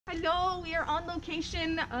Hello, we are on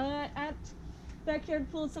location at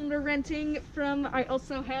Backyard Pool. Someone are renting from. I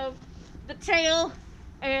also have the tail,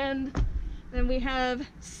 and then we have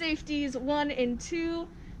safeties 1 and 2,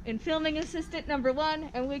 and filming assistant number 1,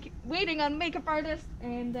 and we waiting on makeup artist,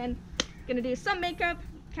 and then gonna do some makeup.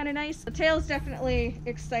 Kind of nice. The tail's definitely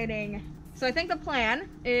exciting. So I think the plan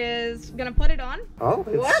is gonna put it on. Oh,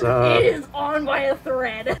 it's It is on by a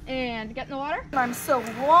thread. And get in the water. I'm so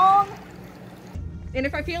long. And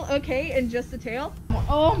if I feel okay in just the tail,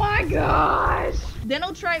 oh my gosh! Then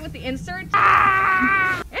I'll try it with the insert.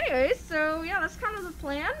 Ah! Anyways, so yeah, that's kind of the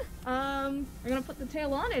plan. I'm gonna put the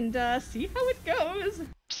tail on and see how it goes.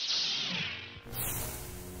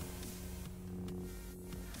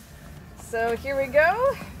 So here we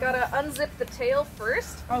go. Gotta unzip the tail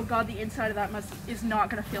first. Oh god, the inside of that is not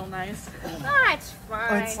gonna feel nice. That's fine.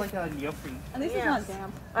 Oh, it's like a neoprene. At least it's not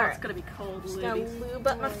damp. Oh, it's gonna be cold. Just gonna lube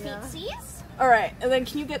up my feetsies. All right, and then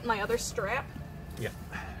can you get my other strap? Yeah.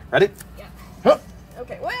 Ready? Yeah. Huh.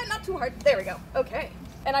 Okay. Well, not too hard. There we go. Okay.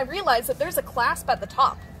 And I realized that there's a clasp at the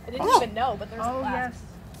top. I didn't even know, but there's a clasp. Yes.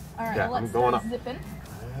 All right. Yeah, well, let's I'm going up. zip in.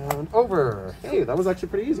 And over. Hey, that was actually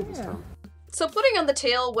pretty easy this time. So putting on the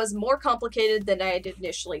tail was more complicated than I had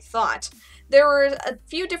initially thought. There were a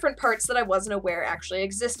few different parts that I wasn't aware actually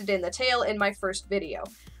existed in the tail in my first video.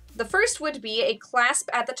 The first would be a clasp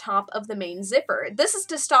at the top of the main zipper. This is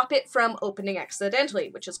to stop it from opening accidentally,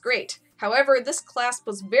 which is great. However, this clasp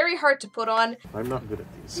was very hard to put on. I'm not good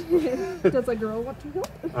at these. Does a girl want to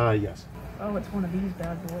help? Yes. Oh, it's one of these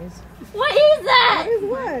bad boys. What is that? What is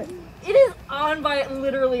what? It is on by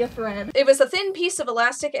literally a thread. It was a thin piece of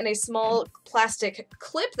elastic and a small plastic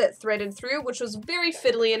clip that threaded through, which was very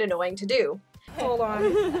fiddly and annoying to do. Hold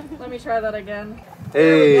on. Let me try that again.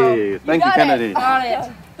 Hey, thank you, Kennedy. Got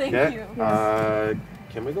it. Thank you.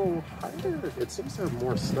 Can we go higher? It seems to have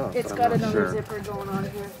more stuff. It's but got I'm not another sure. zipper going on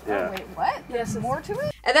here. Yeah. Oh, wait, what? There's more to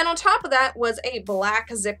it? And then on top of that was a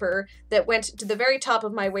black zipper that went to the very top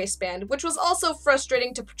of my waistband, which was also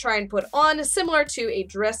frustrating to try and put on, similar to a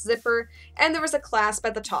dress zipper, and there was a clasp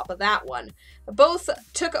at the top of that one. Both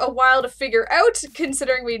took a while to figure out,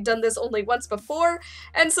 considering we'd done this only once before,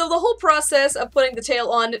 and so the whole process of putting the tail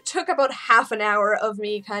on took about half an hour of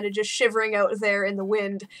me kind of just shivering out there in the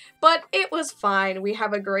wind. But it was fine. We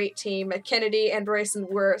have a great team. Kennedy and Bryson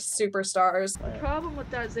were superstars. The problem with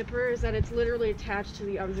that zipper is that it's literally attached to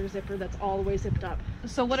the other zipper that's all the way zipped up.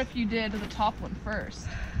 So what if you did the top one first?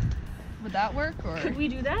 Would that work, or? Could we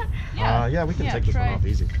do that? Yeah, we can take this one off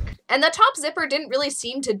easy. And the top zipper didn't really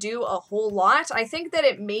seem to do a whole lot. I think that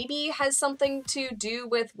it maybe has something to do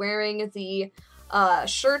with wearing the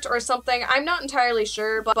shirt or something. I'm not entirely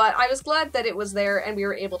sure, but I was glad that it was there and we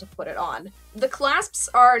were able to put it on. The clasps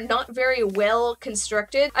are not very well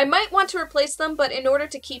constructed. I might want to replace them, but in order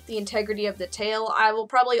to keep the integrity of the tail, I will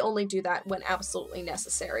probably only do that when absolutely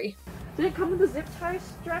necessary. Did it come with a zip tie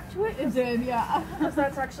strap to it? It did, yeah.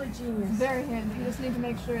 That's actually genius. Very handy. You just need to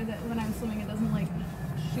make sure that when I'm swimming it doesn't like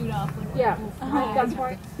shoot off. Like, Yeah, that's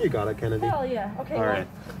right. You got it, Kennedy. Hell yeah. Okay, All right.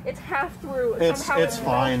 It's half through. It's Somehow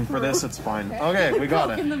fine for this. It's fine. Okay, we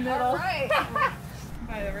got in it. the middle. Alright.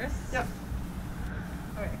 By the wrist. Yep.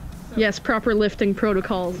 Okay. So Yes, proper lifting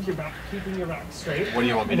protocols. Keeping your back straight. What do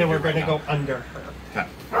you want me And to then do we're going to right go under.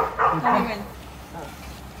 Okay.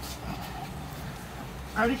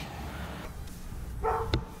 Ready?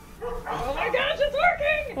 Oh my gosh, it's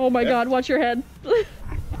working! Oh my god, watch your head.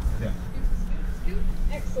 Yeah.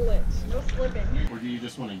 Excellent. No slipping. Or do you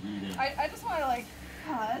just want to yeet it? I just want to like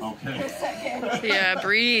pause for a Okay. second. yeah,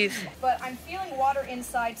 breathe. But I'm feeling water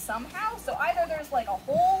inside somehow, so either there's like a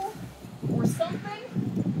hole or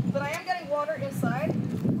something, but I am getting water inside.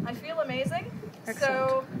 I feel amazing.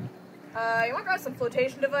 So, you want to grab some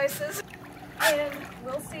flotation devices, and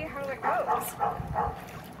we'll see how it goes.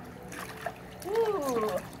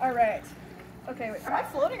 Ooh, alright. Okay, wait, am I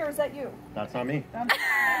floating or is that you? That's not me.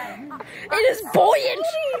 It is buoyant!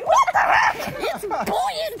 What the heck? It's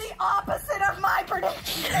buoyant! The opposite of my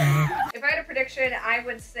prediction! If I had a prediction, I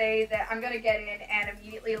would say that I'm gonna get in and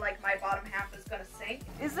immediately, like, my bottom half is gonna sink.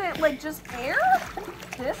 Is it, like, just air?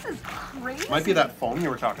 This is crazy. Might be that foam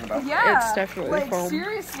you were talking about. Yeah. It's definitely like, foam.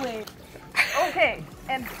 seriously. Okay,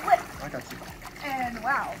 and flip. I got you. And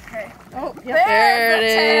wow, okay. Oh, There's there the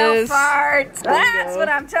it tail is. fart. There you That's go. what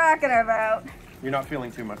I'm talking about. You're not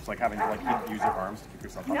feeling too much like having to like use your arms to keep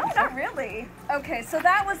yourself up. No, not really. Okay, so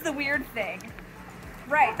that was the weird thing.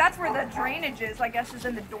 Right, that's where the drainage is, I guess, is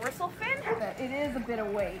in the dorsal fin. But it is a bit of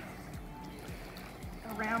weight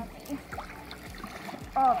around me.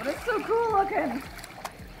 Oh, but it's so cool looking.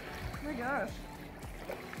 Oh my gosh.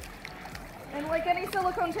 And like any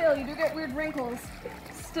silicone tail, you do get weird wrinkles.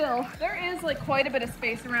 still, there is like quite a bit of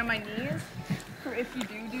space around my knees for if you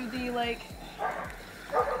do the like.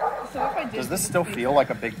 So if I did. Does this still feel like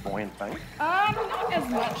a big buoyant thing? Not as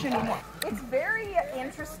much anymore. It's very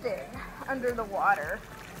interesting under the water.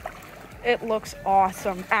 It looks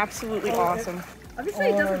awesome, absolutely awesome. Obviously,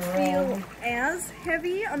 it doesn't feel as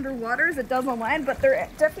heavy underwater as it does on land, but there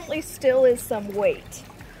definitely still is some weight.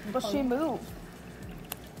 But she moved.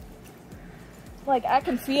 Like, I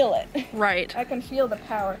can feel it. Right. I can feel the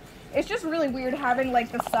power. It's just really weird having,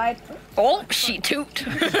 like, the side... Oh, she toot.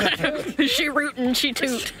 She rootin', she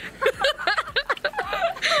toot.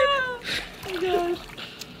 Oh my gosh.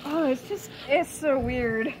 Oh, it's so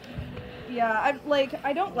weird. Yeah,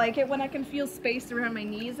 I don't like it when I can feel space around my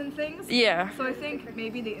knees and things. Yeah. So I think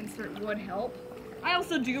maybe the insert would help. I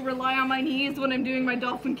also do rely on my knees when I'm doing my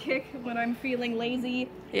dolphin kick, when I'm feeling lazy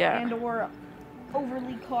and or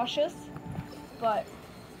overly cautious. But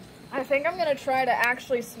I think I'm gonna try to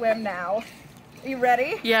actually swim now. Are you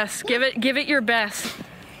ready? Yes, give it your best.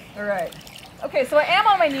 All right. Okay, so I am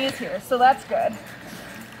on my knees here, so that's good.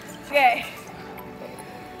 Okay.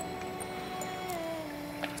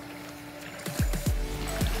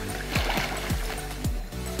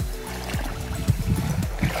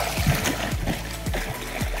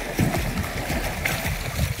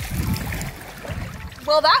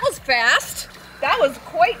 Well, that was fast. That was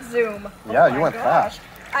quite zoom. Yeah, you went fast.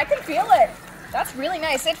 I can feel it. That's really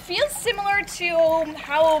nice. It feels similar to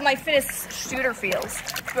how my fittest shooter feels.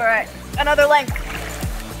 All right, another length.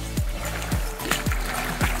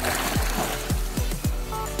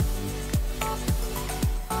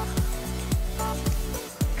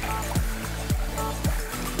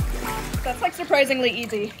 That's like surprisingly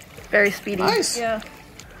easy. Very speedy. Nice. Yeah.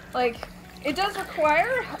 Like, it does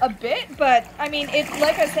require a bit, but I mean,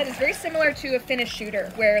 like I said, it's very similar to a finished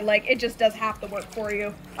shooter where like it just does half the work for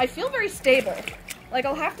you. I feel very stable. Like,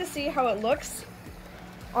 I'll have to see how it looks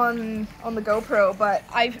on the GoPro, but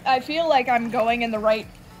I feel like I'm going in the right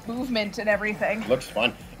movement and everything. Looks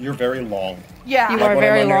fun. You're very long. Yeah. You are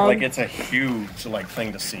very long. Like, it's a huge like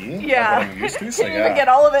thing to see. Yeah. Like, what I'm used to. So Can you even get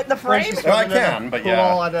all of it in the frame? Well, I can, but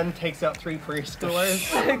yeah. And then takes out 3 preschoolers.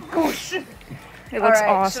 Gosh. It looks All right,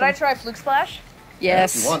 awesome. should I try Fluke Splash?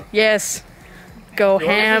 Yes. If you want. Yes. Go You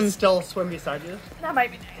want me to ham. still swim beside you? That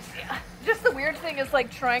might be nice, yeah. Just the weird thing is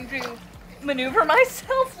like trying to maneuver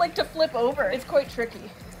myself like to flip over. It's quite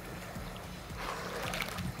tricky.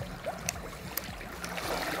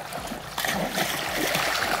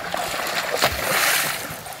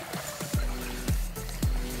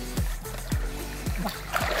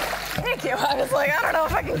 Thank you. I was like, I don't know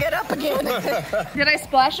if I can get up again. Did I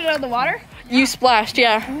splash it out of the water? You splashed,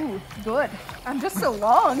 yeah. Ooh, good. I'm just so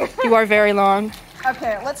long. You are very long.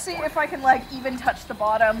 Okay, let's see if I can like even touch the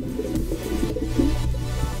bottom.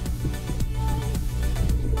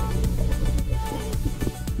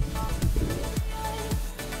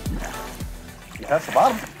 You touch the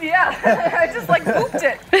bottom. Yeah, I just like booped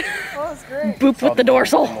it. Oh, that's great. Boop with the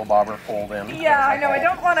dorsal. Little bobber fold in. Yeah, I know. I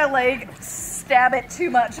don't want to like stab it too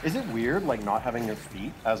much. Is it weird, like, not having your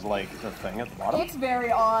feet as like the thing at the bottom? It's very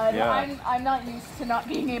odd. Yeah. I'm not used to not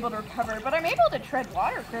being able to recover, but I'm able to tread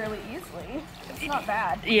water fairly easily. It's not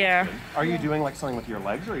bad. Yeah. Are you doing like something with your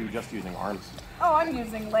legs, or are you just using arms? Oh, I'm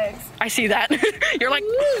using legs. I see that. You're like...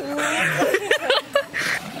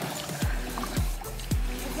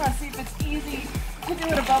 Just want to see if it's easy to do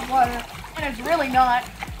it above water, and it's really not,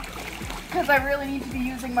 because I really need to be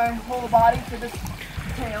using my whole body for this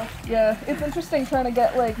tail. Yeah, it's interesting trying to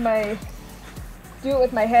get like do it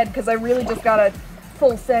with my head, because I really just gotta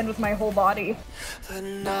full send with my whole body. The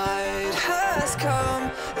night has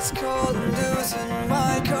come, it's cold and losing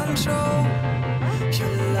my control.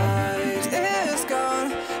 Your light is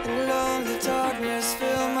gone, and lonely darkness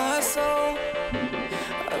fill my soul.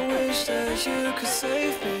 I wish that you could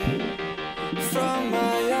save me from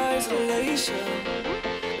my isolation.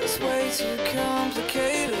 It's way too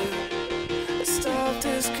complicated. Let's stop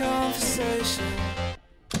this conversation.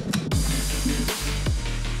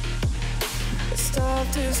 Let's stop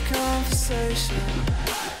this conversation.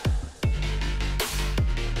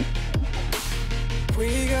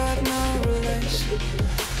 We got no relation.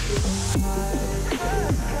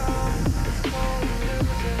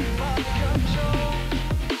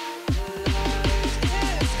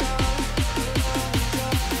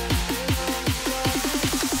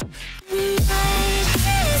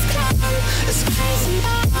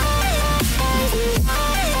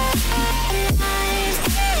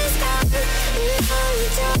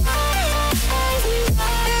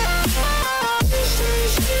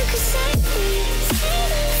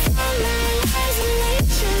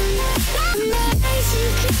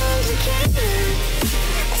 Complicated.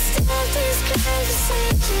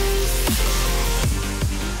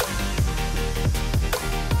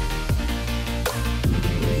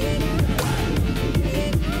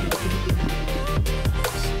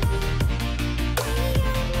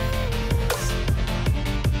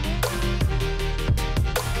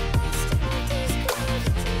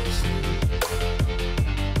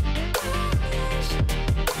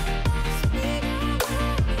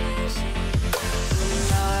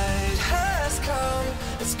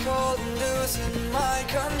 my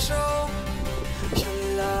control. Your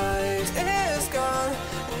light is gone,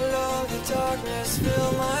 and lonely darkness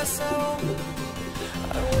fill my soul.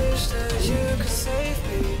 I wish that you could save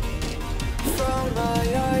me from my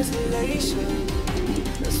isolation.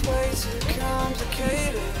 It's way too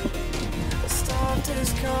complicated. Let's stop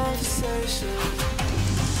this conversation.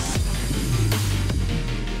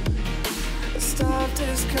 Let's stop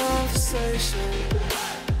this conversation.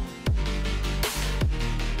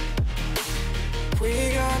 We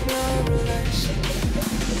got no relation.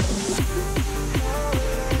 No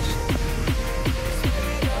relation. We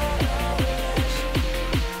got no relation.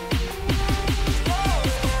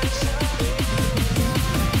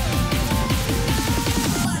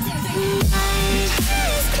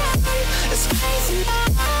 It's crazy.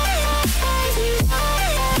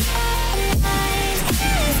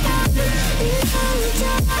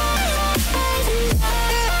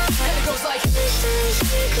 And it goes like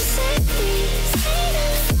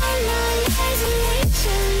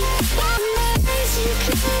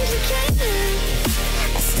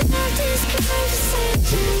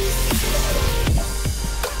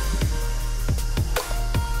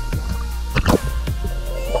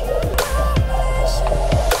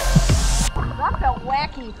That felt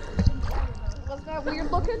wacky. Was that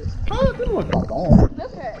weird looking? Oh, it didn't look bad.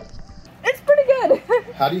 Okay. It's pretty good.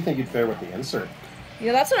 How do you think you'd fare with the insert?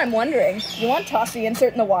 Yeah, that's what I'm wondering. You want to toss the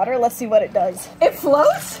insert in the water? Let's see what it does. It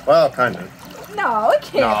floats? Well, kind of. No, it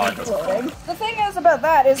can't No, be it doesn't. floating. The thing is about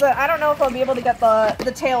that is that I don't know if I'll be able to get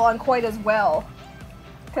the tail on quite as well.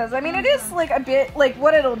 Because, I mean, it is like a bit, like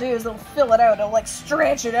what it'll do is it'll fill it out, it'll like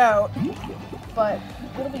stretch it out. But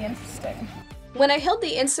it'll be interesting. When I held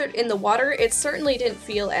the insert in the water, it certainly didn't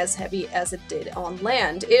feel as heavy as it did on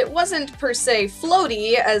land. It wasn't per se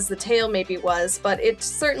floaty, as the tail maybe was, but it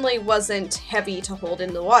certainly wasn't heavy to hold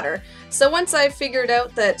in the water. So once I figured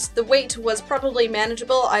out that the weight was probably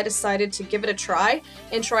manageable, I decided to give it a try,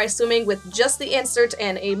 and try swimming with just the insert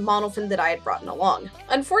and a monofin that I had brought along.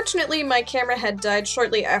 Unfortunately, my camera had died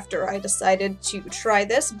shortly after I decided to try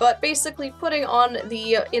this, but basically putting on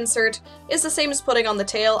the insert is the same as putting on the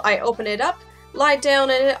tail. I open it up, lie down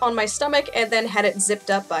in it on my stomach, and then had it zipped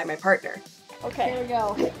up by my partner. Okay, here we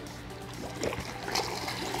go.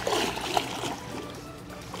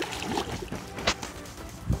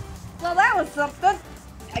 Well, that was something.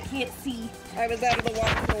 I can't see. I was out of the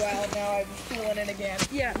water for a while, now I'm feeling it again.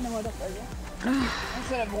 Yeah, no, I don't blame you. I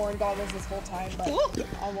should have worn goggles this whole time, but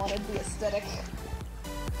I wanted the aesthetic.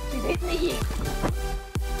 She's hitting the heat.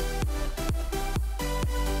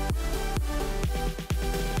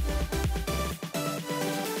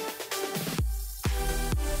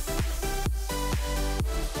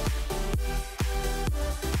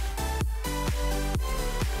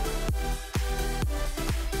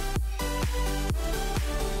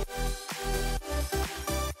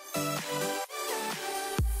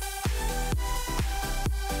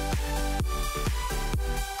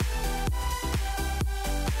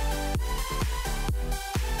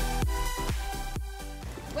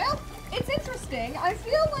 Well, it's interesting. I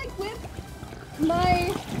feel like with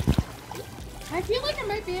my... I feel like I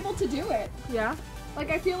might be able to do it. Yeah. Like,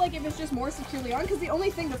 I feel like if it's just more securely on, because the only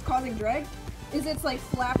thing that's causing drag is it's, like,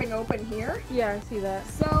 flapping open here. Yeah, I see that.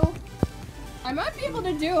 So, I might be able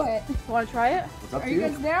to do it. Want to try it? It's up Are to you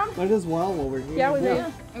guys down? Might as well while we're here. Yeah, we do.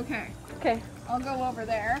 Okay. Okay. I'll go over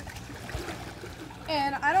there.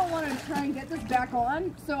 And I don't want to try and get this back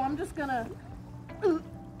on, so I'm just gonna...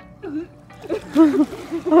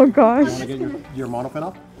 Oh gosh. You want to get your monofin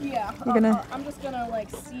off? Yeah. You're gonna- I'm just gonna, like,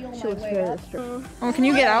 seal my way up. Oh, can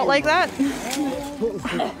you get out like that?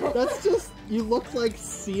 That's just, you look like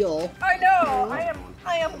Seal. I know!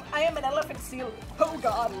 I am an elephant seal. Oh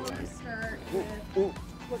god. I'm gonna start with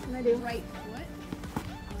What can I do? right foot.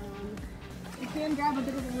 You can grab a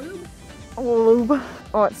bit of the lube. Lube.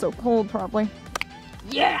 Oh, it's so cold, probably.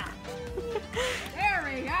 Yeah!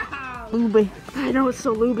 There we go! Lube. I know it's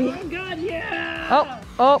so lubey. Oh god, yeah!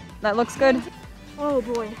 Oh, that looks good. Oh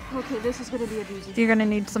boy. Okay, this is gonna be a doozy. You're gonna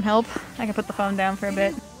need some help. I can put the phone down for a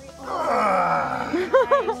bit.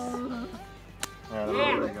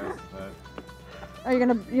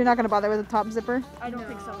 You're not gonna bother with the top zipper? I don't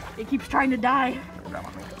think so. It keeps trying to die.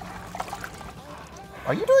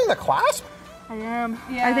 Are you doing the clasp? I am.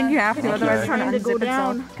 Yeah. I think you have to, otherwise it's trying gonna to go unzip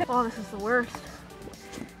down. itself. Oh, this is the worst.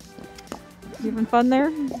 You having fun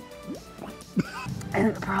there?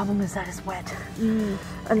 And the problem is that it's wet.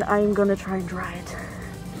 And I'm gonna try and dry it.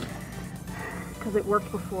 Because it worked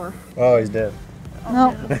before. Oh, he's dead.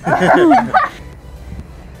 No.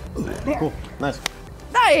 Cool. Nice.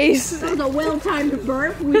 Nice! That was a well-timed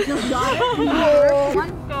burp. We just got it.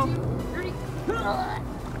 1, 2, 3.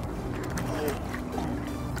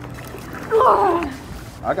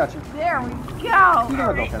 I got you. There we go. You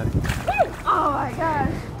gotta go, Kennedy. Oh my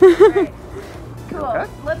gosh. Alright. Cool.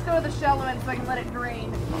 Okay. Let's go to the shallow end so I can let it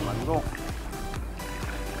drain. Let me go.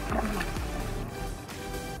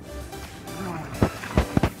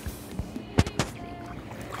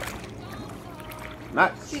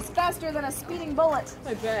 Nice. She's faster than a speeding bullet.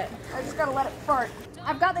 I bet. I just gotta let it fart.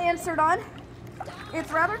 I've got the insert on.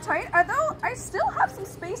 It's rather tight, although I still have some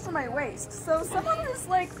space in my waist. So someone who's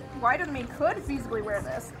like wider than me could feasibly wear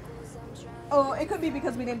this. Oh, it could be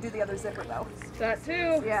because we didn't do the other zipper though. That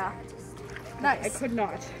too. Yeah. Nice. I could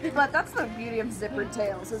not. But that's the beauty of zippered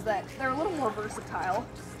tails, is that they're a little more versatile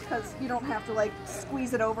because you don't have to like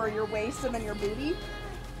squeeze it over your waist and then your booty,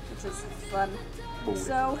 which is fun.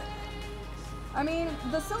 So, I mean,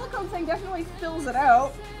 the silicone thing definitely fills it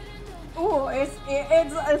out. Ooh, it's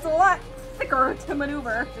a lot thicker to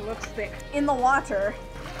maneuver. It looks thick. In the water.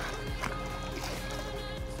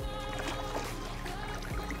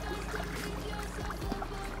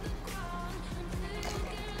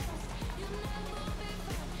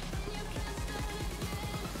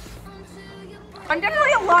 I'm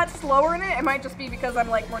definitely a lot slower in it. It might just be because I'm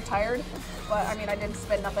like more tired. But I mean, I didn't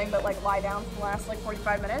spend nothing but like lie down for the last like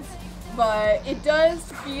 45 minutes. But it does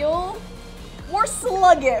feel more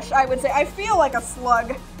sluggish, I would say. I feel like a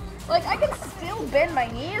slug. Like I can still bend my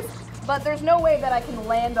knees, but there's no way that I can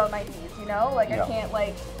land on my knees, you know? Like I can't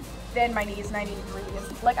like bend my knees 90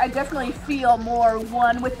 degrees. Like I definitely feel more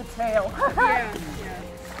one with the tail. Yeah.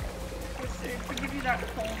 To give you that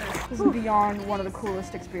fullness. This is beyond one of the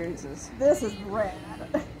coolest experiences. This is rad.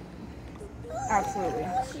 Absolutely.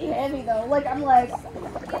 She heavy though. Like I'm like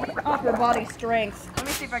upper body strength. Let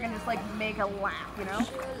me see if I can just like make a lap, you know?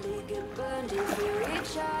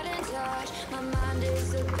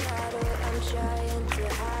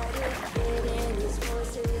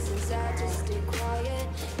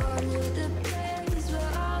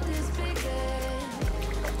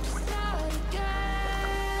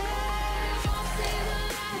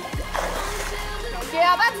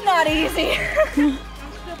 Yeah, that's not easy. I'm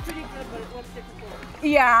still pretty good, but it looks difficult.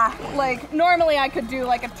 Yeah, like normally I could do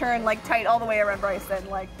like a turn like tight all the way around Bryson,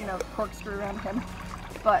 like, you know, corkscrew around him.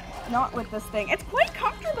 But not with this thing. It's quite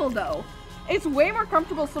comfortable though. It's way more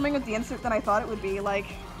comfortable swimming with the insert than I thought it would be. Like,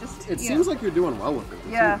 just It seems like you're doing well with it.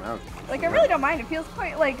 Yeah. Like I really don't mind. It feels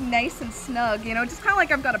quite like nice and snug, you know, just kind of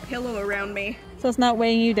like I've got a pillow around me. So it's not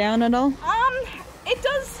weighing you down at all?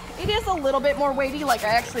 It is a little bit more weighty. Like I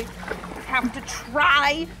actually have to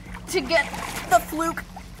try to get the fluke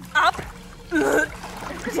up.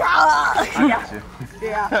 Yeah.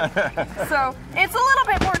 So it's a little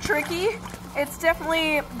bit more tricky. This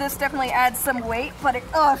definitely adds some weight, but it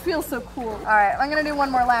feels so cool. All right, I'm gonna do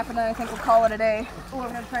one more lap and then I think we'll call it a day. Oh,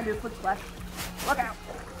 I'm gonna try and do a foot splash. Look out.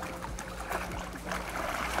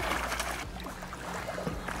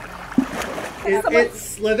 It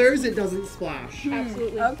slithers, it doesn't splash.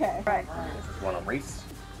 Absolutely. Okay. Right. Want to race?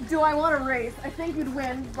 Do I want to race? I think you'd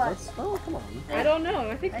win, but Oh, come on. I don't know.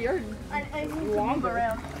 I think you're I need to move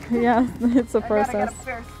around. Yeah, it's a I gotta process. get a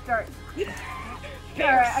fair start.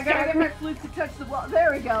 Alright, I gotta get my fluke to touch the wall.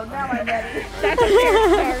 There we go, now I'm ready. That's a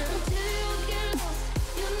fair start.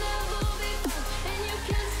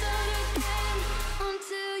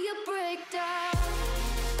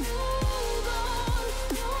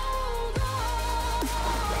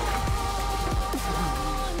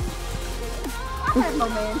 I'm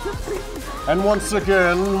romantic. And once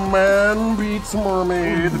again, man beats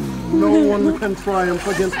mermaid. No one can triumph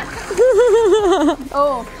against.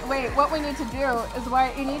 Oh, wait, what we need to do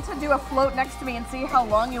is you need to do a float next to me and see how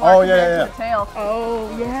long you are compared to the tail.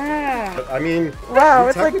 Oh, yeah. I mean, Wow, you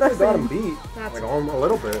it's like the technically got him same. beat. That's- Like, a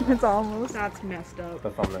little bit. It's almost. That's messed up. The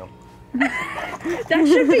thumbnail. That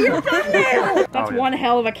should be your thumbnail! That's yeah. one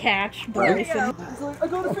hell of a catch, Bryson. It's like, I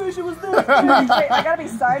gotta finish it with this. Wait, I gotta be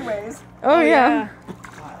sideways. Oh, yeah.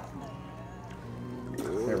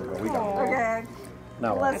 There we go. We got it. Okay,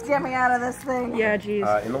 Now let's get me out of this thing. Yeah,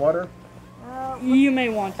 jeez. in the water. You may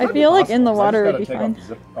want to. I feel like in the water I would be just gotta fine. take off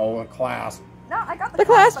the zip. Oh, a clasp. No, I got The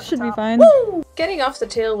clasp clasp at the should be top. fine. Getting off the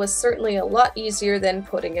tail was certainly a lot easier than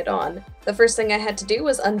putting it on. The first thing I had to do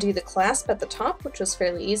was undo the clasp at the top, which was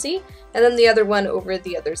fairly easy, and then the other one over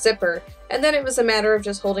the other zipper. And then it was a matter of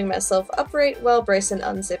just holding myself upright while Bryson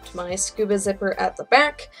unzipped my scuba zipper at the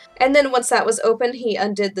back. And then once that was open, he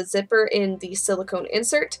undid the zipper in the silicone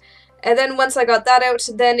insert. And then once I got that out,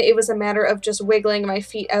 then it was a matter of just wiggling my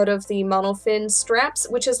feet out of the monofin straps,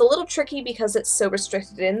 which is a little tricky because it's so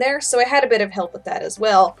restricted in there, so I had a bit of help with that as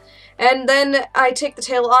well. And then I take the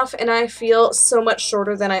tail off and I feel so much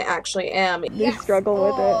shorter than I actually am. You struggle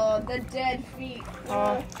with it. Oh, the dead feet.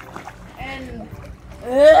 And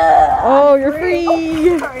Oh, you're free!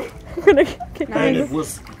 I'm gonna kick And you. it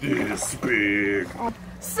was this big.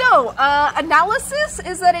 So, analysis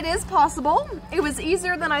is that it is possible. It was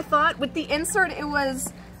easier than I thought. With the insert, it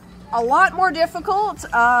was a lot more difficult,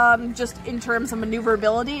 just in terms of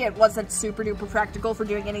maneuverability. It wasn't super duper practical for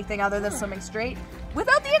doing anything other than swimming straight.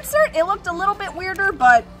 Without the insert, it looked a little bit weirder,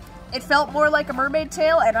 but it felt more like a mermaid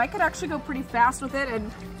tail, and I could actually go pretty fast with it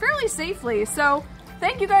and fairly safely. So,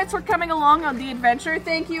 thank you guys for coming along on the adventure.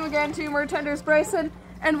 Thank you again to Mertenders Bryson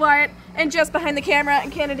and Wyatt, and just behind the camera,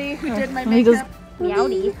 and Kennedy, who did my makeup.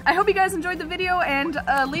 Meowdy. I hope you guys enjoyed the video, and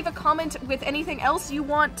leave a comment with anything else you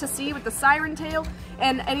want to see with the siren tail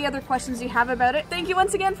and any other questions you have about it. Thank you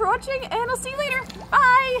once again for watching, and I'll see you later.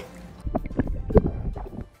 Bye!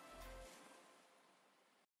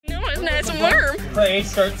 No, it's nice and warm. Prey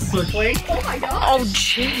starts circling. Oh my gosh! Oh,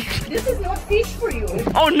 gee. This is not fish for you!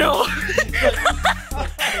 Oh, no.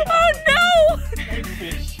 Oh, no.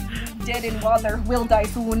 Fish. Dead in water, will die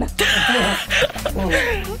soon.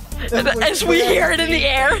 As we hear it in the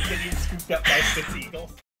air. Getting scooped up by 6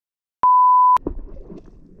 eagles.